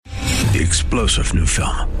The explosive new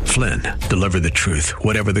film, Flynn, deliver the truth,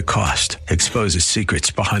 whatever the cost, exposes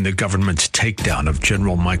secrets behind the government's takedown of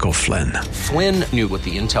General Michael Flynn. Flynn knew what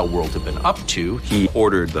the intel world had been up to. He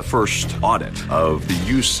ordered the first audit of the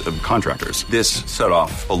use of contractors. This set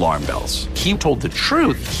off alarm bells. He told the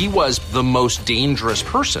truth. He was the most dangerous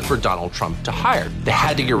person for Donald Trump to hire. They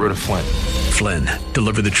had to get rid of Flynn. Flynn,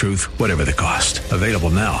 deliver the truth, whatever the cost. Available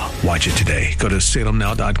now. Watch it today. Go to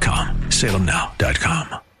salemnow.com.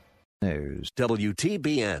 salemnow.com. News.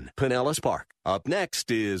 WTBN, Pinellas Park. Up next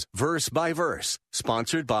is Verse by Verse,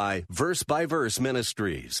 sponsored by Verse by Verse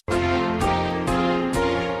Ministries. Now,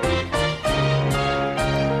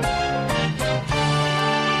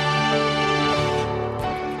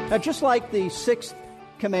 just like the sixth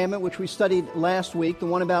commandment, which we studied last week, the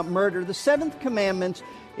one about murder, the seventh commandment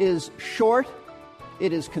is short,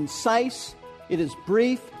 it is concise, it is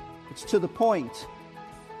brief, it's to the point.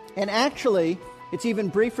 And actually, it's even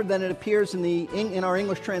briefer than it appears in our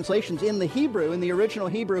English translations. In the Hebrew, in the original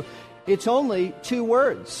Hebrew, it's only two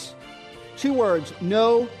words. Two words,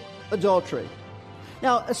 no adultery.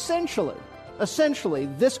 Now, essentially,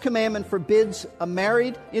 this commandment forbids a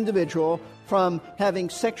married individual from having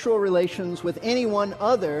sexual relations with anyone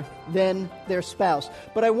other than their spouse.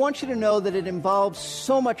 But I want you to know that it involves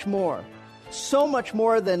so much more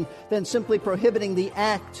than simply prohibiting the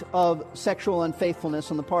act of sexual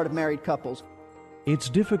unfaithfulness on the part of married couples.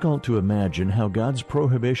 It's difficult to imagine how God's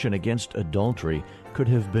prohibition against adultery could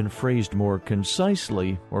have been phrased more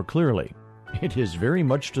concisely or clearly. It is very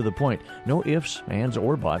much to the point, no ifs, ands,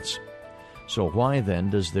 or buts. So why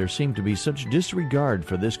then does there seem to be such disregard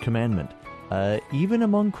for this commandment, even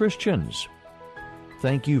among Christians?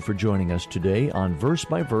 Thank you for joining us today on Verse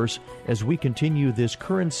by Verse as we continue this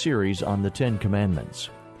current series on the Ten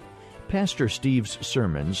Commandments. Pastor Steve's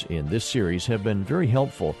sermons in this series have been very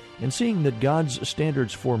helpful in seeing that God's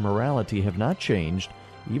standards for morality have not changed,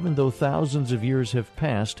 even though thousands of years have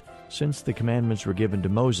passed since the commandments were given to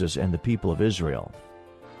Moses and the people of Israel.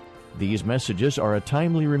 These messages are a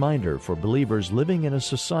timely reminder for believers living in a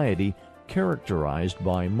society characterized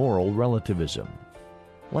by moral relativism.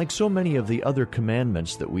 Like so many of the other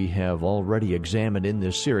commandments that we have already examined in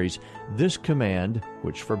this series, this command,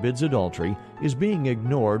 which forbids adultery, is being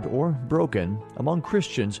ignored or broken among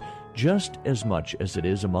Christians just as much as it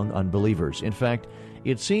is among unbelievers. In fact,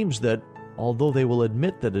 it seems that although they will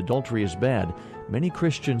admit that adultery is bad, many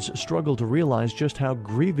Christians struggle to realize just how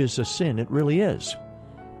grievous a sin it really is.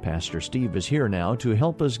 Pastor Steve is here now to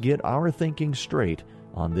help us get our thinking straight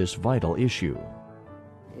on this vital issue.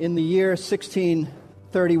 In the year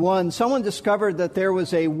 1631, someone discovered that there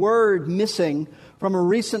was a word missing from a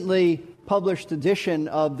recently published edition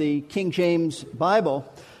of the King James Bible.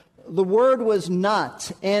 The word was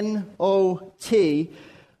not, N-O-T.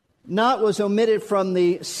 Not was omitted from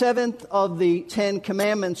the seventh of the Ten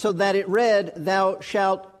Commandments so that it read, "Thou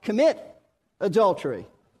shalt commit adultery."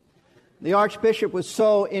 The Archbishop was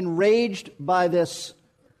so enraged by this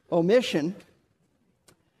omission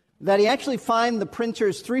that he actually fined the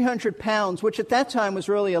printers £300, which at that time was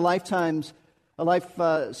really a life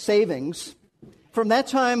savings. From that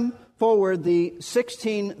time forward, the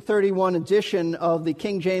 1631 edition of the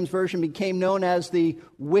King James Version became known as the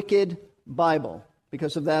Wicked Bible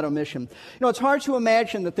because of that omission. It's hard to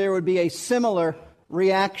imagine that there would be a similar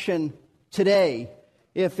reaction today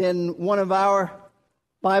if in one of our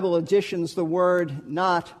Bible editions the word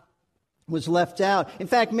not was left out. In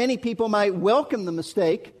fact, many people might welcome the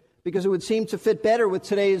mistake because it would seem to fit better with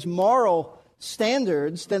today's moral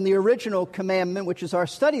standards than the original commandment, which is our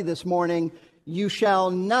study this morning, "You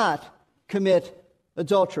shall not commit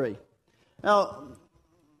adultery." Now,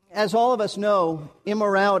 as all of us know,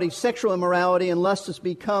 immorality, sexual immorality, and lust has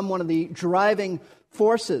become one of the driving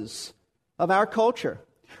forces of our culture.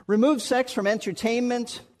 Remove sex from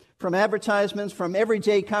entertainment, from advertisements, from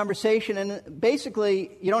everyday conversation, and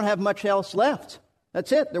basically you don't have much else left.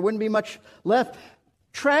 That's it. There wouldn't be much left.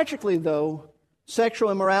 Tragically, though,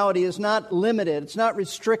 sexual immorality is not limited. It's not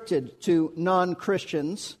restricted to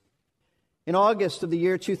non-Christians. In August of the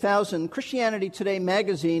year 2000, Christianity Today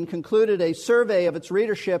magazine concluded a survey of its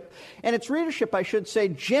readership, and its readership, I should say,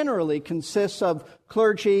 generally consists of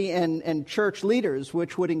clergy and church leaders,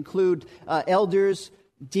 which would include elders,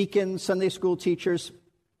 deacons, Sunday school teachers.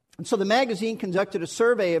 And so the magazine conducted a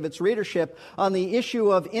survey of its readership on the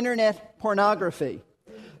issue of internet pornography.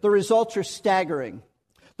 The results are staggering.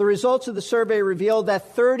 The results of the survey revealed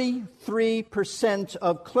that 33%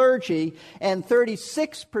 of clergy and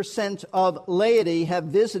 36% of laity have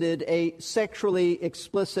visited a sexually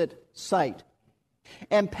explicit site.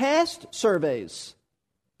 And past surveys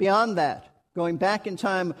beyond that, going back in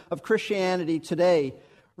time of Christianity Today,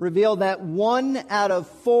 reveal that 1 out of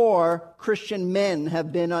 4 Christian men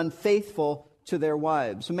have been unfaithful to their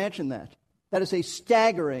wives. Imagine that. That is a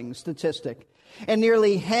staggering statistic. And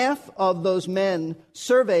nearly half of those men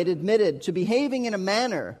surveyed admitted to behaving in a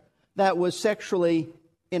manner that was sexually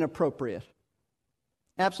inappropriate.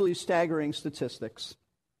 Absolutely staggering statistics.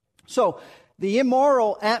 So, the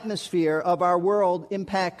immoral atmosphere of our world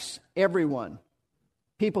impacts everyone.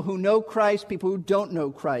 People who know Christ, people who don't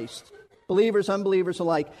know Christ, believers, unbelievers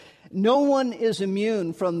alike. No one is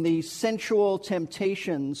immune from the sensual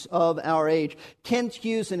temptations of our age. Kent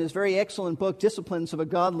Hughes, in his very excellent book, Disciplines of a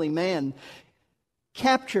Godly Man,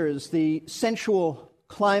 captures the sensual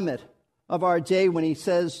climate of our day when he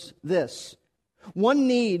says this: one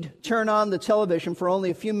need turn on the television for only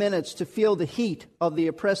a few minutes to feel the heat of the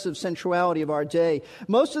oppressive sensuality of our day.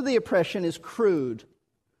 Most of the oppression is crude.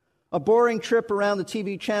 A boring trip around the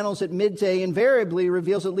TV channels at midday invariably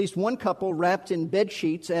reveals at least one couple wrapped in bed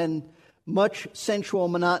sheets and much sensual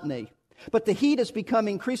monotony. But the heat has become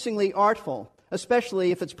increasingly artful,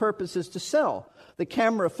 especially if its purpose is to sell. The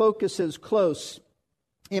camera focuses close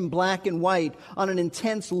in black and white on an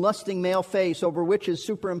intense, lusting male face over which is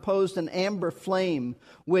superimposed an amber flame,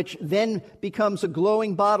 which then becomes a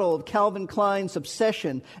glowing bottle of Calvin Klein's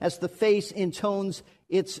obsession as the face intones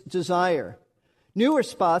its desire. Newer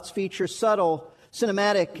spots feature subtle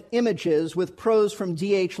cinematic images with prose from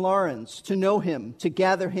D.H. Lawrence, to know him, to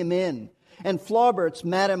gather him in, and Flaubert's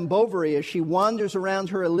Madame Bovary as she wanders around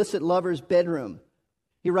her illicit lover's bedroom.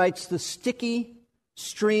 He writes, the sticky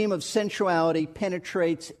stream of sensuality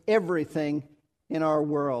penetrates everything in our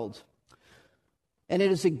world. And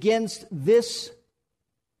it is against this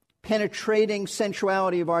penetrating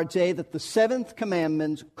sensuality of our day that the seventh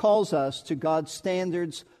commandment calls us to God's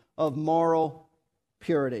standards of moral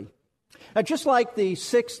purity. Now, just like the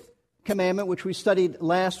sixth commandment, which we studied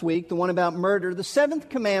last week, the one about murder, the seventh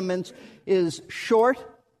commandment is short,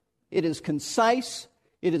 it is concise,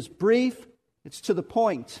 it is brief, it's to the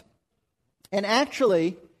point. And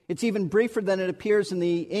actually, it's even briefer than it appears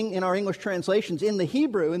in our English translations. In the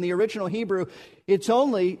Hebrew, in the original Hebrew, it's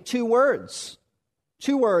only 2 words.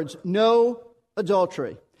 2 words, no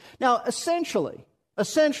adultery. Now, essentially,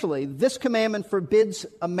 this commandment forbids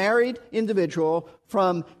a married individual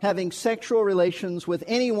from having sexual relations with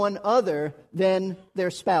anyone other than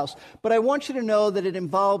their spouse. But I want you to know that it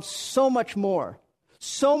involves so much more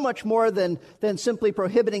than simply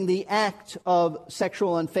prohibiting the act of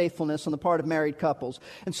sexual unfaithfulness on the part of married couples.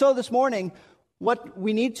 And so this morning, what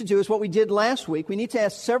we need to do is what we did last week. We need to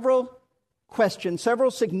ask several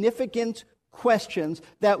significant questions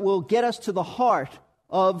that will get us to the heart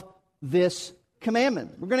of this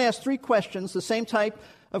commandment. We're going to ask 3 questions, the same type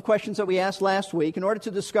of questions that we asked last week, in order to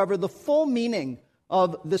discover the full meaning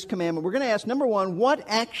of this commandment. We're going to ask, number 1, what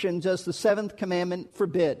action does the seventh commandment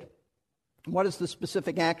forbid? What is the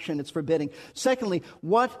specific action it's forbidding? Secondly,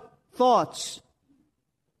 what thoughts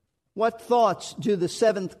do the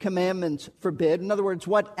seventh commandment forbid? In other words,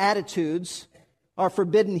 what attitudes are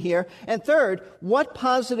forbidden here? And third, what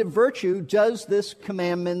positive virtue does this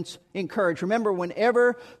commandment encourage? Remember,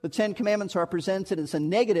 whenever the 10 Commandments are presented as a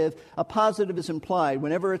negative, a positive is implied.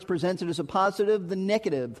 Whenever it's presented as a positive, the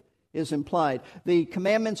negative is implied. The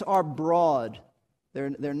commandments are broad.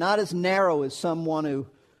 They're not as narrow as some want to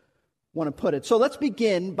put it. So let's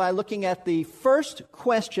begin by looking at the first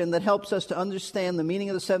question that helps us to understand the meaning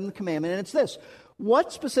of the seventh commandment, and it's this: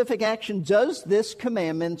 what specific action does this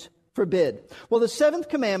commandment forbid? Well, the seventh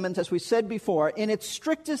commandment, as we said before, in its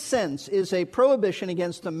strictest sense, is a prohibition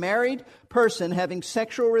against a married person having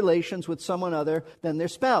sexual relations with someone other than their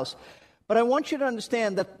spouse. But I want you to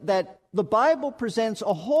understand that the Bible presents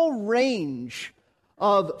a whole range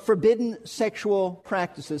of forbidden sexual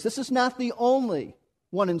practices. This is not the only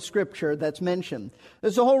one in Scripture that's mentioned.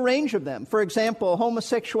 There's a whole range of them. For example,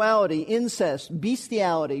 homosexuality, incest,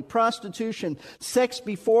 bestiality, prostitution, sex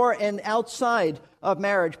before and outside of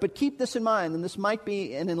marriage. But keep this in mind, and this might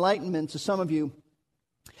be an enlightenment to some of you,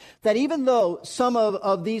 that even though some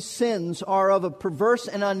of these sins are of a perverse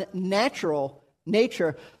and unnatural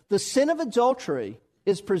nature, the sin of adultery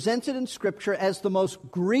is presented in Scripture as the most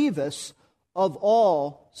grievous of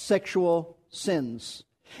all sexual sins.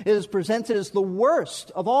 It is presented as the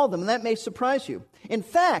worst of all of them, and that may surprise you. In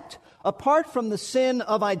fact, apart from the sin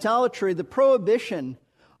of idolatry, the prohibition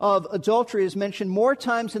of adultery is mentioned more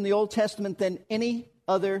times in the Old Testament than any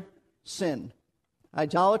other sin.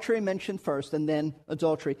 Idolatry mentioned first, and then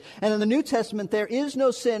adultery. And in the New Testament, there is no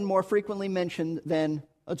sin more frequently mentioned than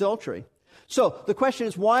adultery. So the question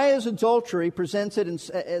is, why is adultery presented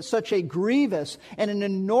as such a grievous and an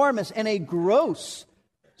enormous and a gross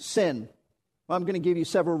sin? Well, I'm going to give you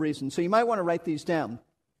several reasons, so you might want to write these down.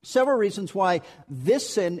 Several reasons why this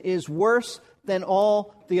sin is worse than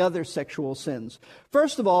all the other sexual sins.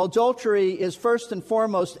 First of all, adultery is first and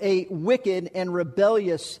foremost a wicked and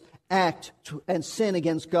rebellious act and sin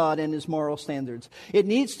against God and His moral standards. It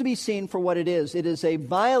needs to be seen for what it is. It is a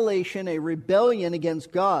violation, a rebellion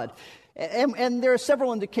against God. And there are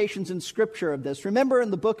several indications in Scripture of this. Remember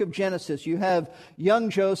in the book of Genesis, you have young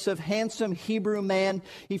Joseph, handsome Hebrew man.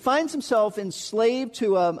 He finds himself enslaved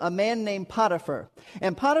to a man named Potiphar.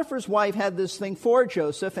 And Potiphar's wife had this thing for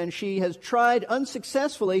Joseph, and she has tried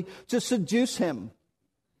unsuccessfully to seduce him.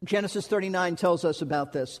 Genesis 39 tells us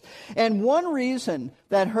about this. And one reason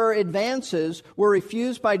that her advances were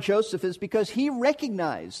refused by Joseph is because he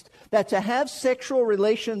recognized that to have sexual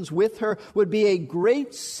relations with her would be a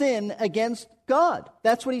great sin against God.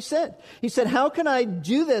 That's what he said. He said, how can I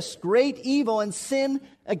do this great evil and sin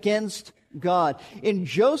against God? In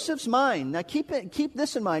Joseph's mind, now keep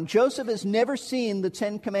this in mind, Joseph has never seen the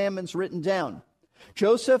Ten Commandments written down.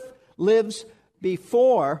 Joseph lives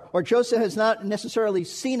before, or Joseph has not necessarily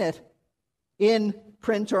seen it in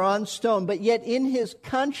print or on stone, but yet in his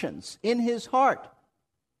conscience, in his heart,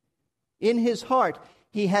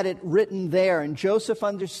 he had it written there. And Joseph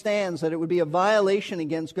understands that it would be a violation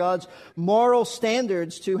against God's moral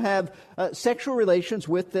standards to have sexual relations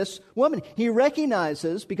with this woman. He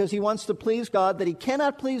recognizes, because he wants to please God, that he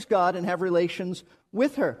cannot please God and have relations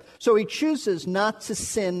with her. So he chooses not to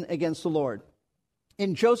sin against the Lord.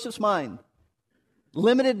 In Joseph's mind,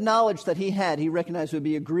 limited knowledge that he had, he recognized it would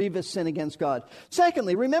be a grievous sin against God.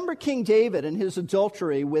 Secondly, remember King David and his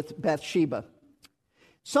adultery with Bathsheba.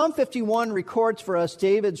 Psalm 51 records for us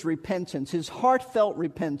David's repentance, his heartfelt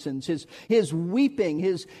repentance, his weeping,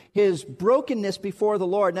 his brokenness before the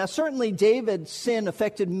Lord. Now, certainly David's sin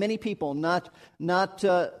affected many people, not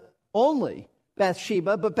only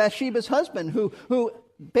Bathsheba, but Bathsheba's husband, who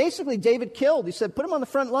basically David killed. He said, put him on the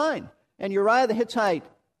front line. And Uriah the Hittite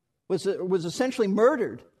was essentially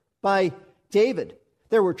murdered by David.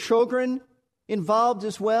 There were children involved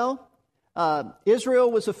as well. Israel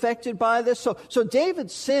was affected by this. So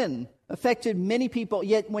David's sin affected many people.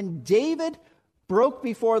 Yet when David broke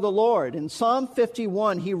before the Lord, in Psalm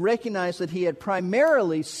 51, he recognized that he had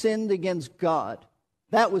primarily sinned against God.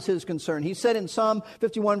 That was his concern. He said in Psalm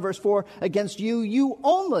 51, verse 4, against you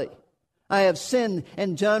only I have sinned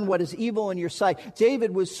and done what is evil in your sight.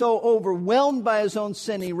 David was so overwhelmed by his own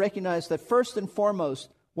sin, he recognized that first and foremost,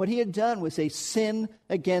 what he had done was a sin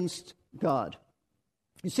against God.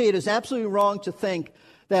 You see, it is absolutely wrong to think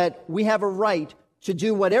that we have a right to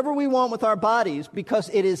do whatever we want with our bodies because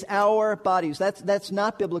it is our bodies. That's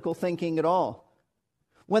not biblical thinking at all.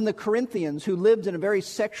 When the Corinthians, who lived in a very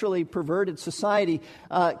sexually perverted society,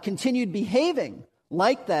 continued behaving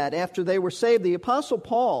like that after they were saved, the Apostle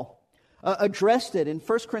Paul addressed it in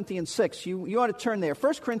 1 Corinthians 6. You ought to turn there.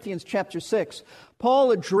 1 Corinthians chapter 6.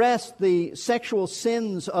 Paul addressed the sexual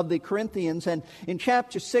sins of the Corinthians, and in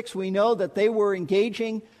chapter 6 we know that the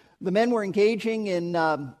men were engaging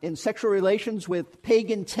in sexual relations with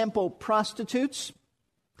pagan temple prostitutes.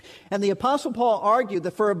 And the Apostle Paul argued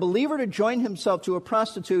that for a believer to join himself to a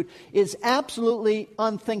prostitute is absolutely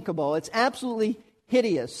unthinkable. It's absolutely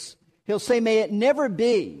hideous. He'll say, may it never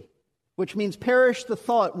be, which means perish the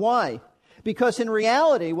thought. Why? Because in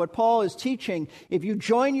reality, what Paul is teaching, if you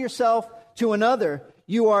join yourself to another,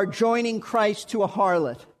 you are joining Christ to a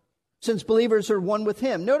harlot, since believers are one with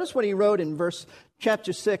him. Notice what he wrote in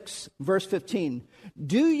chapter 6, verse 15.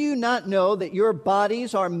 Do you not know that your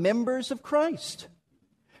bodies are members of Christ?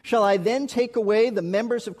 Shall I then take away the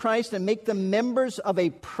members of Christ and make them members of a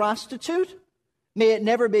prostitute? May it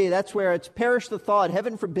never be. That's where it's perish the thought.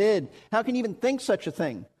 Heaven forbid. How can you even think such a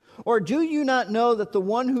thing? Or do you not know that the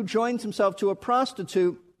one who joins himself to a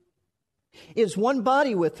prostitute is one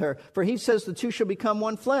body with her? For he says the two shall become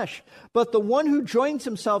one flesh. But the one who joins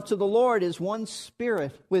himself to the Lord is one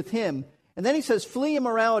spirit with him. And then he says, flee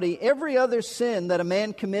immorality. Every other sin that a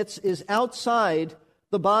man commits is outside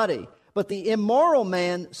the body. But the immoral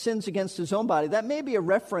man sins against his own body. That may be a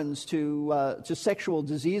reference to sexual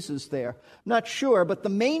diseases there. I'm not sure, but the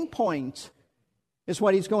main point is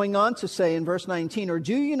what he's going on to say in verse 19. Or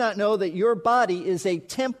do you not know that your body is a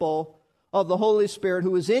temple of the Holy Spirit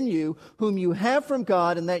who is in you, whom you have from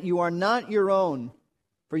God, and that you are not your own?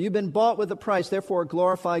 For you've been bought with a price, therefore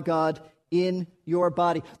glorify God in your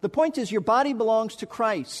body. The point is your body belongs to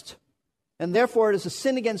Christ, and therefore it is a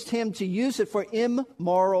sin against him to use it for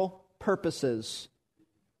immoral purposes.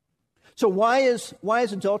 So why is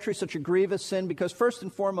adultery such a grievous sin? Because first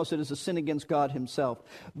and foremost, it is a sin against God himself.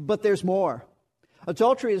 But there's more.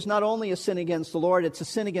 Adultery is not only a sin against the Lord, it's a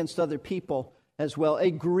sin against other people as well,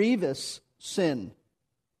 a grievous sin.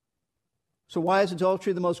 So why is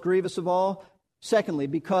adultery the most grievous of all? Secondly,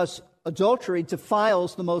 because adultery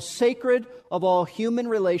defiles the most sacred of all human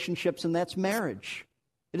relationships, and that's marriage.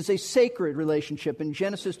 It is a sacred relationship. In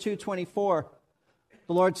Genesis 2:24,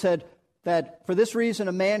 the Lord said that for this reason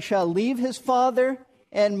a man shall leave his father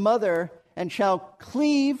and mother and shall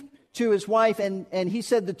cleave to his wife, and he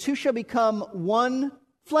said the two shall become one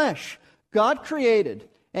flesh. God created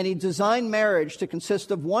and he designed marriage to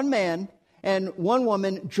consist of one man and one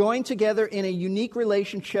woman joined together in a unique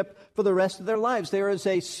relationship for the rest of their lives. There is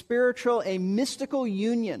a spiritual, a mystical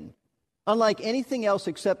union, unlike anything else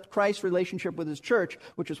except Christ's relationship with his church,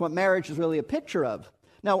 which is what marriage is really a picture of.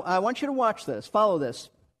 Now, I want you to watch this, follow this.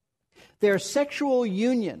 Their sexual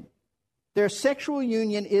union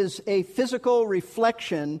is a physical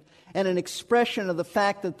reflection and an expression of the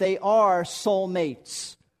fact that they are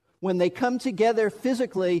soulmates. When they come together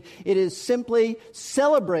physically, it is simply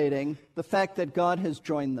celebrating the fact that God has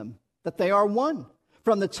joined them, that they are one.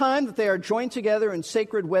 From the time that they are joined together in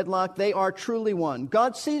sacred wedlock, they are truly one.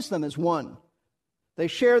 God sees them as one. They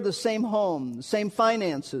share the same home, the same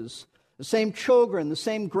finances, the same children, the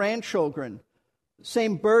same grandchildren, the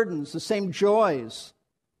same burdens, the same joys,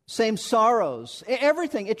 same sorrows,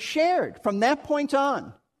 everything. It's shared from that point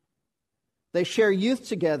on. They share youth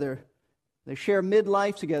together. They share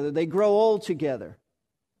midlife together. They grow old together.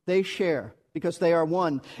 They share because they are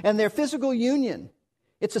one. And their physical union,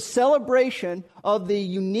 it's a celebration of the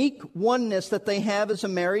unique oneness that they have as a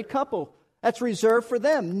married couple. That's reserved for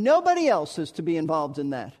them. Nobody else is to be involved in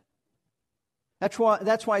that. That's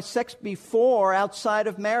why sex before, outside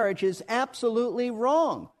of marriage, is absolutely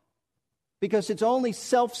wrong. Because it's only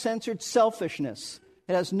self-centered selfishness.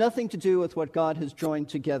 It has nothing to do with what God has joined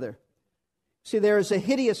together. See, there is a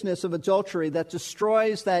hideousness of adultery that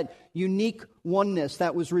destroys that unique oneness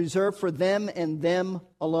that was reserved for them and them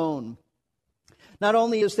alone. Not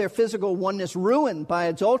only is their physical oneness ruined by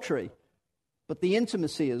adultery, but the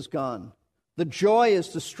intimacy is gone. The joy is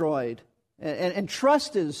destroyed, and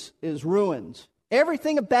trust is ruined.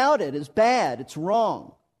 Everything about it is bad. It's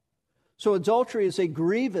wrong. So adultery is a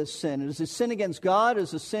grievous sin. It is a sin against God. It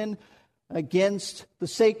is a sin against the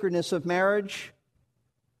sacredness of marriage.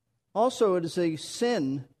 Also, it is a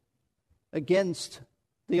sin against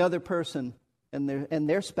the other person and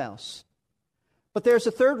their spouse. But there's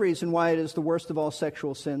a third reason why it is the worst of all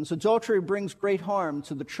sexual sins. Adultery brings great harm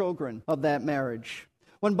to the children of that marriage.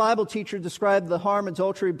 One Bible teacher described the harm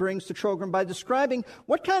adultery brings to children by describing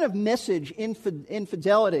what kind of message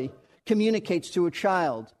infidelity communicates to a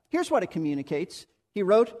child. Here's what it communicates. He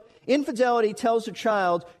wrote, "Infidelity tells a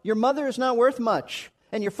child, your mother is not worth much,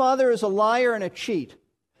 and your father is a liar and a cheat.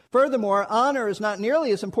 Furthermore, honor is not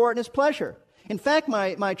nearly as important as pleasure. In fact,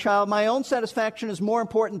 my child, my own satisfaction is more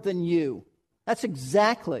important than you." That's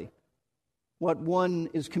exactly what one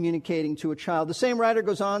is communicating to a child. The same writer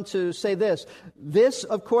goes on to say this. This,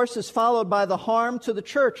 of course, is followed by the harm to the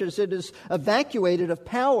church as it is evacuated of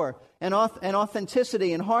power and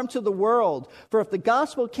authenticity and harm to the world. For if the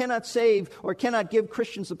gospel cannot save or cannot give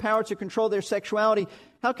Christians the power to control their sexuality,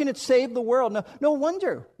 how can it save the world? No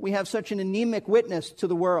wonder we have such an anemic witness to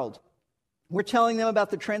the world. We're telling them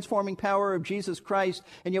about the transforming power of Jesus Christ,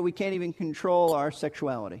 and yet we can't even control our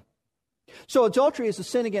sexuality. So adultery is a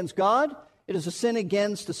sin against God. It is a sin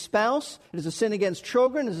against the spouse. It is a sin against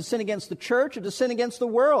children. It is a sin against the church. It is a sin against the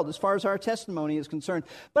world as far as our testimony is concerned.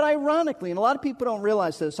 But ironically, and a lot of people don't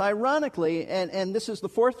realize this, ironically, and this is the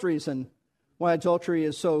fourth reason why adultery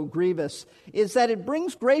is so grievous, is that it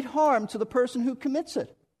brings great harm to the person who commits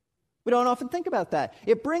it. We don't often think about that.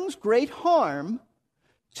 It brings great harm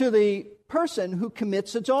to the person who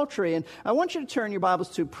commits adultery. And I want you to turn your Bibles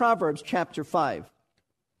to Proverbs chapter 5.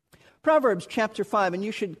 Proverbs chapter 5, and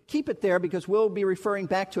you should keep it there because we'll be referring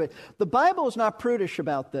back to it. The Bible is not prudish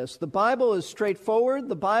about this. The Bible is straightforward.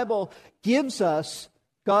 The Bible gives us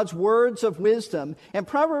God's words of wisdom. And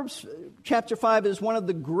Proverbs chapter 5 is one of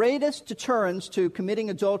the greatest deterrents to committing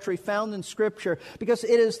adultery found in Scripture because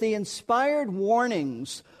it is the inspired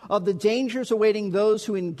warnings of the dangers awaiting those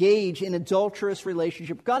who engage in adulterous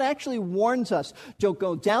relationship. God actually warns us, don't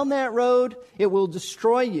go down that road, it will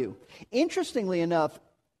destroy you. Interestingly enough,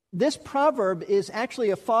 this proverb is actually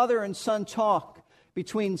a father and son talk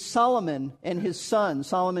between Solomon and his son,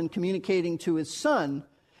 Solomon communicating to his son.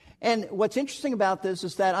 And what's interesting about this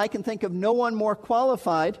is that I can think of no one more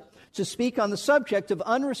qualified to speak on the subject of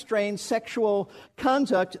unrestrained sexual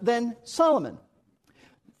conduct than Solomon.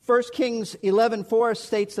 1 Kings 11:4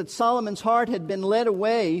 states that Solomon's heart had been led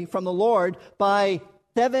away from the Lord by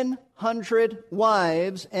 700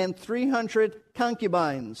 wives and 300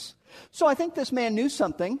 concubines. So I think this man knew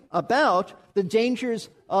something about the dangers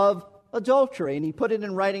of adultery, and he put it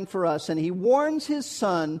in writing for us, and he warns his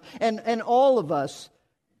son and all of us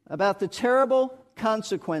about the terrible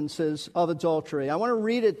consequences of adultery. I want to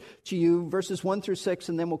read it to you, verses 1 through 6,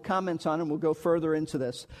 and then we'll comment on it, and we'll go further into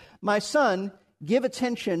this. My son, give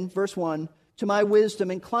attention, verse 1, to my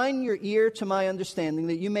wisdom, incline your ear to my understanding,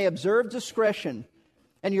 that you may observe discretion,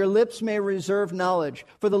 and your lips may reserve knowledge.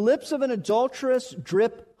 For the lips of an adulteress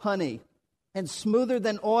drip honey, and smoother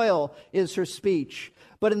than oil is her speech.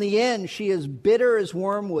 But in the end she is bitter as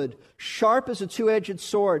wormwood, sharp as a two-edged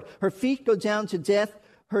sword. Her feet go down to death,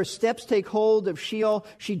 her steps take hold of Sheol.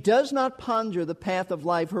 She does not ponder the path of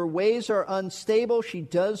life. Her ways are unstable, she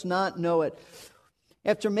does not know it.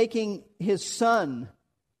 After making his son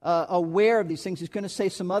aware of these things, he's going to say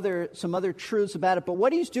some other truths about it. But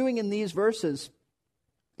what he's doing in these verses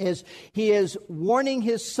is he is warning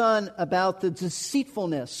his son about the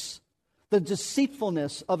deceitfulness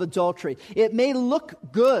of adultery. It may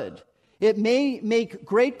look good. It may make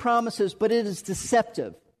great promises, but it is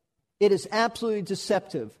deceptive. It is absolutely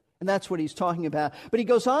deceptive. And that's what he's talking about. But he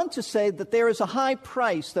goes on to say that there is a high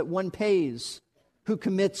price that one pays who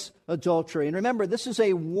commits adultery. And remember, this is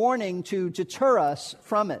a warning to deter us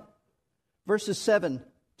from it. Verses 7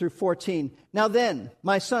 through 14. Now then,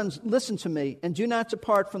 my sons, listen to me, and do not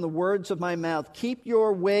depart from the words of my mouth. Keep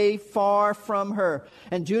your way far from her,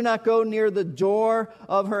 and do not go near the door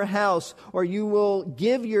of her house, or you will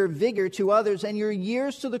give your vigor to others and your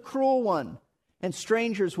years to the cruel one. And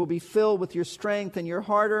strangers will be filled with your strength, and your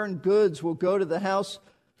hard-earned goods will go to the house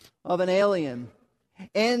of an alien.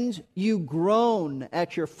 And you groan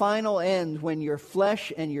at your final end when your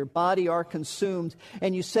flesh and your body are consumed.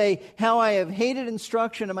 And you say, how I have hated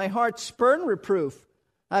instruction, and my heart spurned reproof.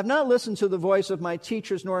 I have not listened to the voice of my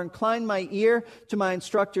teachers, nor inclined my ear to my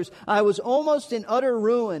instructors. I was almost in utter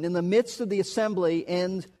ruin in the midst of the assembly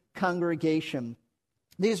and congregation.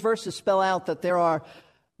 These verses spell out that there are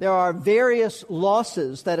various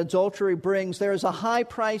losses that adultery brings. There is a high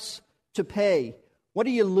price to pay. What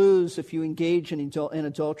do you lose if you engage in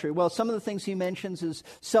adultery? Well, some of the things he mentions is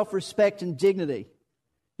self-respect and dignity.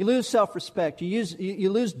 You lose self-respect. You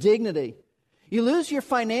lose dignity. You lose your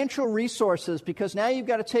financial resources because now you've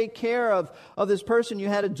got to take care of this person you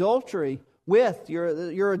had adultery with,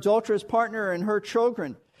 your adulterous partner and her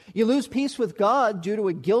children. You lose peace with God due to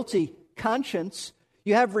a guilty conscience.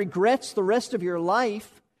 You have regrets the rest of your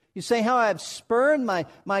life. You say, how I have spurned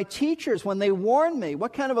my teachers when they warned me.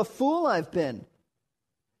 What kind of a fool I've been.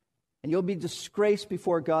 And you'll be disgraced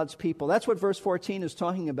before God's people. That's what verse 14 is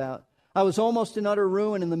talking about. I was almost in utter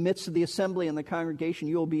ruin in the midst of the assembly and the congregation.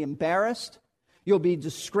 You will be embarrassed. You'll be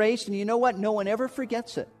disgraced. And you know what? No one ever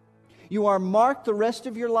forgets it. You are marked the rest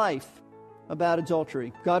of your life about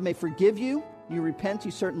adultery. God may forgive you. You repent, He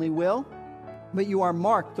certainly will. But you are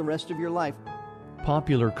marked the rest of your life.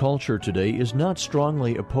 Popular culture today is not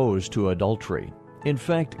strongly opposed to adultery. In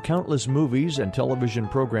fact, countless movies and television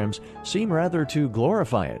programs seem rather to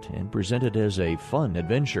glorify it and present it as a fun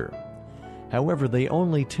adventure. However, they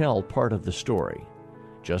only tell part of the story.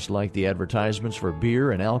 Just like the advertisements for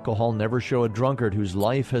beer and alcohol never show a drunkard whose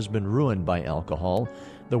life has been ruined by alcohol,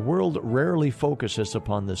 the world rarely focuses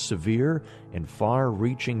upon the severe and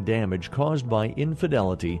far-reaching damage caused by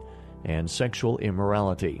infidelity and sexual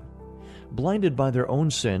immorality. Blinded by their own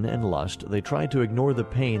sin and lust, they try to ignore the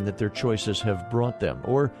pain that their choices have brought them,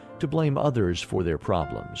 or to blame others for their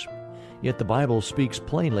problems. Yet the Bible speaks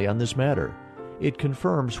plainly on this matter. It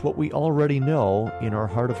confirms what we already know in our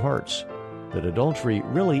heart of hearts, that adultery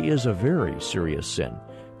really is a very serious sin,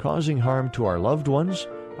 causing harm to our loved ones,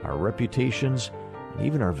 our reputations, and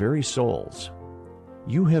even our very souls.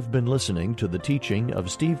 You have been listening to the teaching of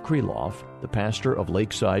Steve Kreloff, the pastor of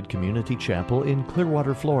Lakeside Community Chapel in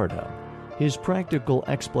Clearwater, Florida. His practical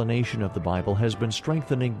explanation of the Bible has been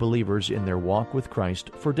strengthening believers in their walk with Christ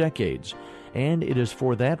for decades, and it is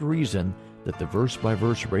for that reason that the Verse by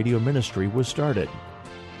Verse radio ministry was started.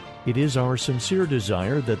 It is our sincere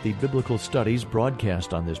desire that the biblical studies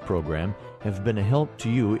broadcast on this program have been a help to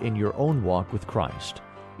you in your own walk with Christ.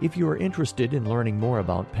 If you are interested in learning more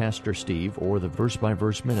about Pastor Steve or the Verse by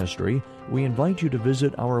Verse ministry, we invite you to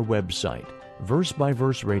visit our website,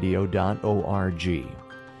 versebyverseradio.org.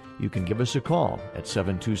 You can give us a call at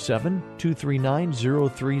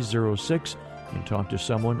 727-239-0306 and talk to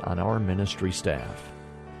someone on our ministry staff.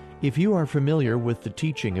 If you are familiar with the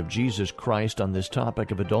teaching of Jesus Christ on this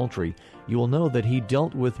topic of adultery, you will know that He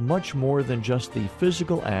dealt with much more than just the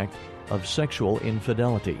physical act of sexual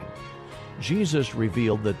infidelity. Jesus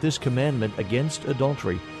revealed that this commandment against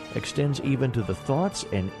adultery extends even to the thoughts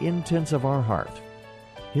and intents of our heart.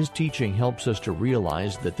 His teaching helps us to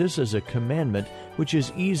realize that this is a commandment which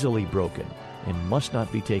is easily broken, and must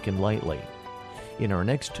not be taken lightly. In our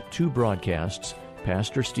next 2 broadcasts,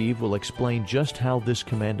 Pastor Steve will explain just how this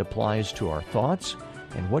command applies to our thoughts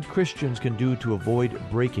and what Christians can do to avoid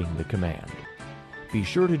breaking the command. Be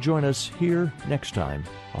sure to join us here next time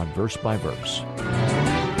on Verse by Verse.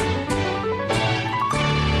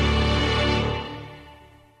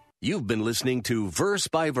 You've been listening to Verse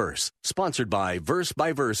by Verse, sponsored by Verse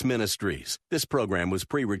Ministries. This program was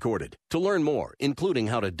pre-recorded. To learn more, including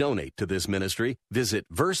how to donate to this ministry, visit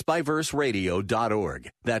versebyverseradio.org.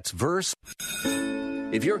 That's Verse.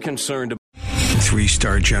 If you're concerned about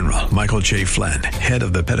 3-star General Michael J. Flynn, head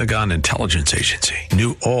of the Pentagon Intelligence Agency,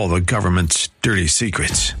 knew all the government's dirty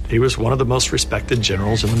secrets. He was one of the most respected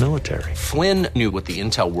generals in the military. Flynn knew what the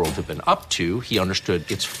intel world had been up to. He understood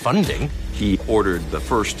its funding. He ordered the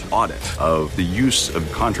first audit of the use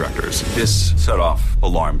of contractors. This set off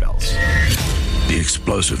alarm bells. The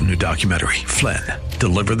explosive new documentary, Flynn,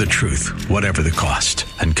 Deliver the Truth, Whatever the Cost,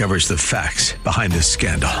 uncovers the facts behind this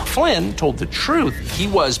scandal. Flynn told the truth. He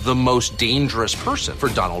was the most dangerous person for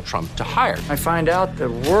Donald Trump to hire. I find out the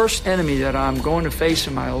worst enemy that I'm going to face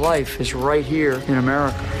in my life is right here in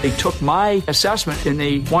America. They took my assessment and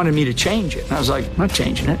they wanted me to change it. And I was like, I'm not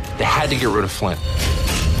changing it. They had to get rid of Flynn.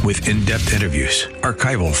 With in-depth interviews,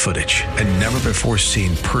 archival footage, and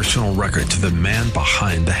never-before-seen personal records of the man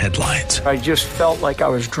behind the headlines. I just felt like I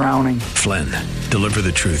was drowning. Flynn, Deliver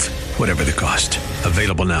the Truth, Whatever the Cost.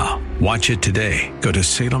 Available now. Watch it today. Go to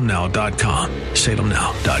salemnow.com.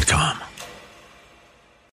 salemnow.com.